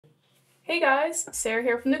Hey guys, Sarah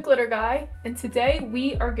here from the Glitter Guy, and today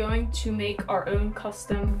we are going to make our own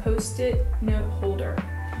custom post-it note holder.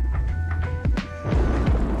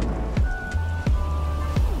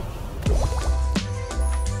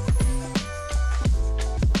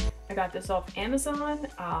 I got this off Amazon,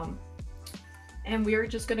 and we're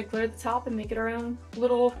just gonna glitter the top and make it our own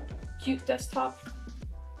little cute desktop,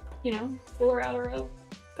 fuller outer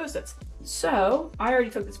post-its. So I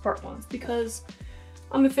already took this apart once because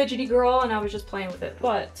I'm a fidgety girl and I was just playing with it,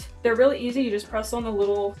 but they're really easy. You just press on the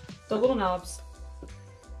little knobs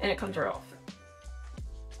and it comes right off.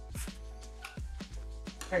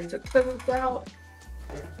 I already took those out.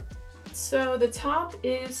 So the top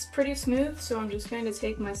is pretty smooth, so I'm just going to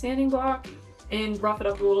take my sanding block and rough it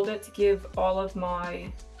up a little bit to give all of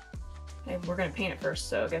my, and we're gonna paint it first,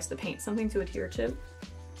 so I guess the paint's something to adhere to.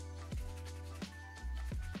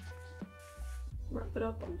 Rough it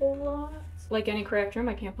up a whole lot. Like any craft room,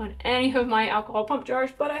 I can't find any of my alcohol pump jars,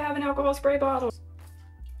 but I have an alcohol spray bottle.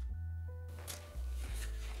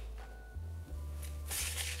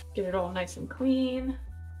 Get it all nice and clean.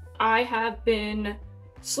 I have been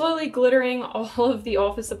slowly glittering all of the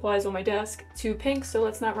office supplies on my desk to pink, so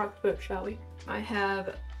let's not rock the boat, shall we? I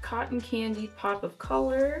have cotton candy pop of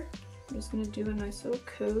color. I'm just gonna do a nice little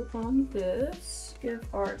coat on this. Give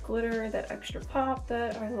our glitter that extra pop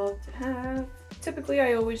that I love to have. Typically,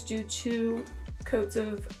 I always do 2 coats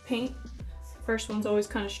of paint. First one's always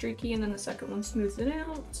kind of streaky, and then the second one smooths it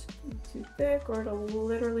out. Not too thick, or it'll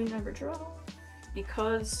literally never dry.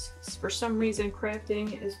 Because for some reason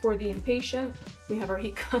crafting is for the impatient, we have our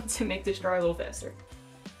heat gun to make this dry a little faster.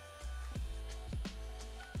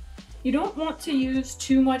 You don't want to use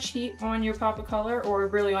too much heat on your pop of color, or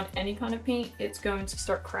really on any kind of paint. It's going to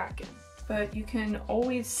start cracking. But you can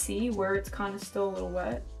always see where it's kind of still a little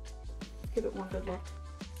wet. Give it one good look.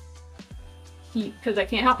 Heat, because I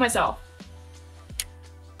can't help myself.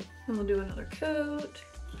 And we'll do another coat.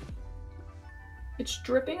 It's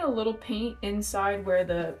dripping a little paint inside where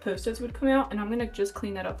the post-its would come out, and I'm gonna just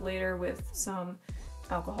clean that up later with some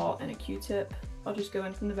alcohol and a Q-tip. I'll just go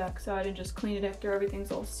in from the back side and just clean it after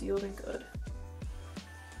everything's all sealed and good.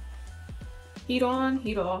 Heat on,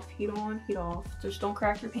 heat off, heat on, heat off. Just don't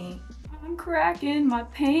crack your paint. I'm cracking my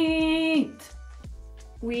paint.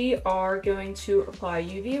 We are going to apply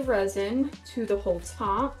UV resin to the whole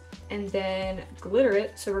top and then glitter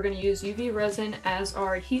it. So we're going to use UV resin as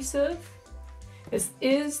our adhesive. This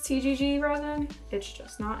is TGG resin. It's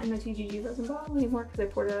just not in the TGG resin bottle anymore because I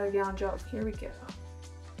poured it out of a gallon jug. Here we go.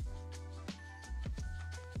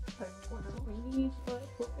 I don't know what we need, but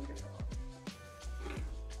we'll figure it out.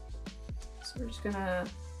 So we're just gonna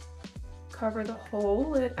cover the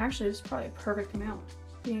whole lid. Actually, this is probably a perfect amount.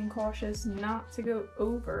 Being cautious not to go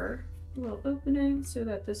over the little opening so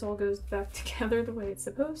that this all goes back together the way it's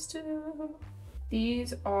supposed to.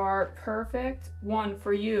 These are perfect, one,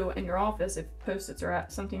 for you and your office if post-its are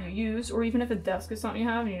at something you use, or even if a desk is something you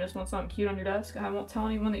have and you just want something cute on your desk. I won't tell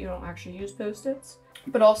anyone that you don't actually use post-its.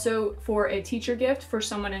 But also for a teacher gift, for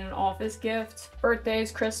someone in an office gift,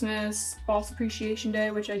 birthdays, Christmas, Boss Appreciation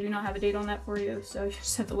Day, which I do not have a date on that for you, so you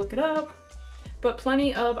just have to look it up. But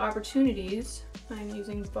plenty of opportunities. I'm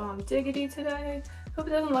using Bomb Diggity today. Hope it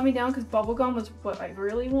doesn't let me down because bubblegum was what I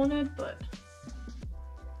really wanted, but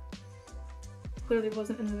clearly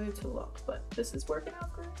wasn't in the mood to look, but this is working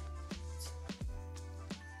out great.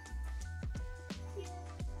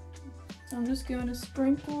 So I'm just going to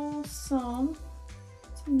sprinkle some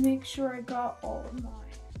to make sure I got all of my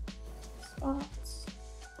spots.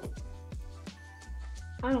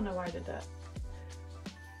 I don't know why I did that.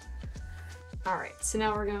 Alright, so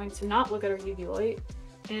now we're going to not look at our UV light,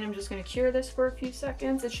 and I'm just going to cure this for a few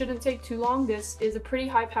seconds. It shouldn't take too long. This is a pretty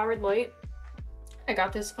high-powered light. I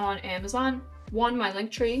got this on Amazon. My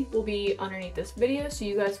link tree will be underneath this video, so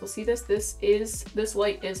you guys will see this. This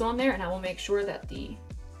light is on there, and I will make sure that the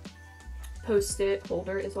post-it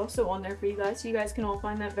holder is also on there for you guys, so you guys can all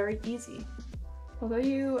find that very easy. Although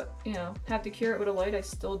you have to cure it with a light, I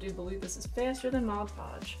still do believe this is faster than Mod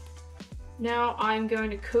Podge. Now I'm going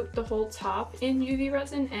to coat the whole top in UV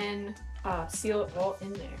resin and seal it all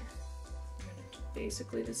in there. I'm going to do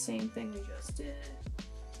basically the same thing we just did,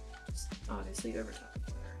 just obviously over top.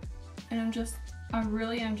 And I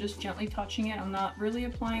really am just gently touching it. I'm not really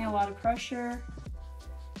applying a lot of pressure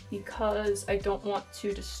because I don't want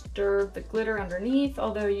to disturb the glitter underneath,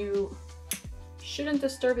 although you shouldn't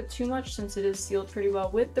disturb it too much since it is sealed pretty well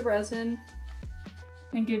with the resin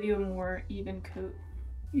and give you a more even coat.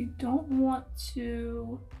 You don't want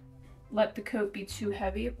to let the coat be too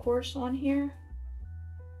heavy, of course, on here,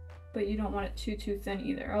 but you don't want it too thin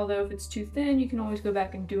either. Although if it's too thin, you can always go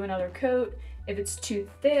back and do another coat. If it's too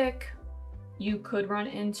thick, you could run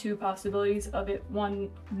into possibilities of it,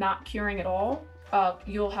 one, not curing at all.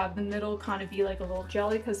 You'll have the middle kind of be like a little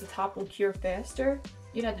jelly because the top will cure faster.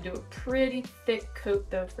 You'd have to do a pretty thick coat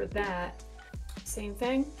though for that. Same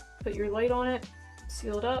thing, put your light on it,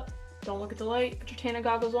 seal it up, don't look at the light, put your tanning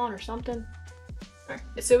goggles on or something. Alright,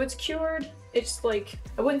 so it's cured. It's like,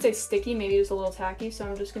 I wouldn't say sticky, maybe it's a little tacky, so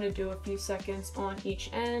I'm just gonna do a few seconds on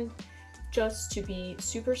each end just to be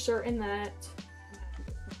super certain that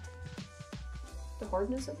the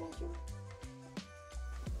hardness of my cure.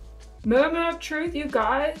 Moment of truth, you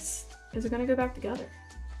guys. Is it gonna go back together?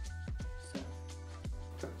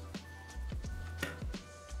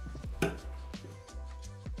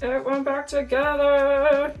 It went back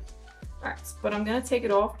together. Alright, but I'm gonna take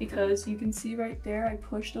it off because you can see right there I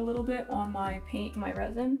pushed a little bit on my paint, my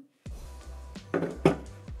resin.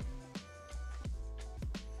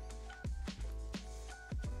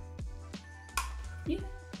 Yeah.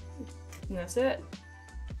 And that's it.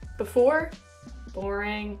 Before,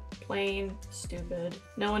 boring, plain, stupid.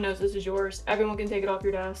 No one knows this is yours. Everyone can take it off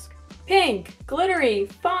your desk. Pink, glittery,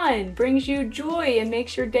 fun, brings you joy and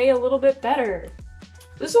makes your day a little bit better.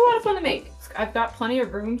 This is a lot of fun to make. I've got plenty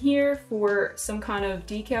of room here for some kind of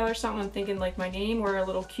decal or something. I'm thinking like my name or a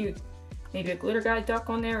little cute, maybe a glitter guy duck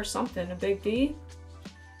on there or something, a big D.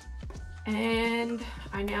 And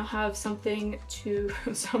I now have something to,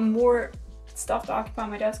 some more stuff to occupy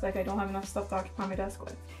my desk, like I don't have enough stuff to occupy my desk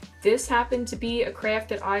with. This happened to be a craft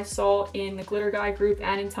that I saw in the Glitter Guy group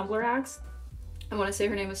and in Tumblr Hacks. I want to say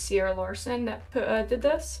her name was Sara Larson that did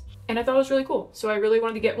this. And I thought it was really cool. So I really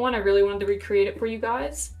wanted to get one. I really wanted to recreate it for you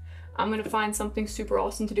guys. I'm going to find something super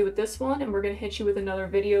awesome to do with this one, and we're going to hit you with another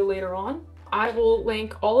video later on. I will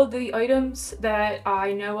link all of the items that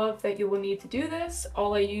I know of that you will need to do this.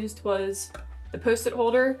 All I used was the post-it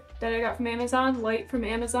holder that I got from Amazon, light from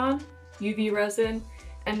Amazon, UV resin,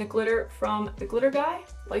 and the glitter from the Glitter Guy.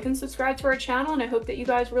 Like and subscribe to our channel, and I hope that you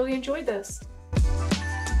guys really enjoyed this.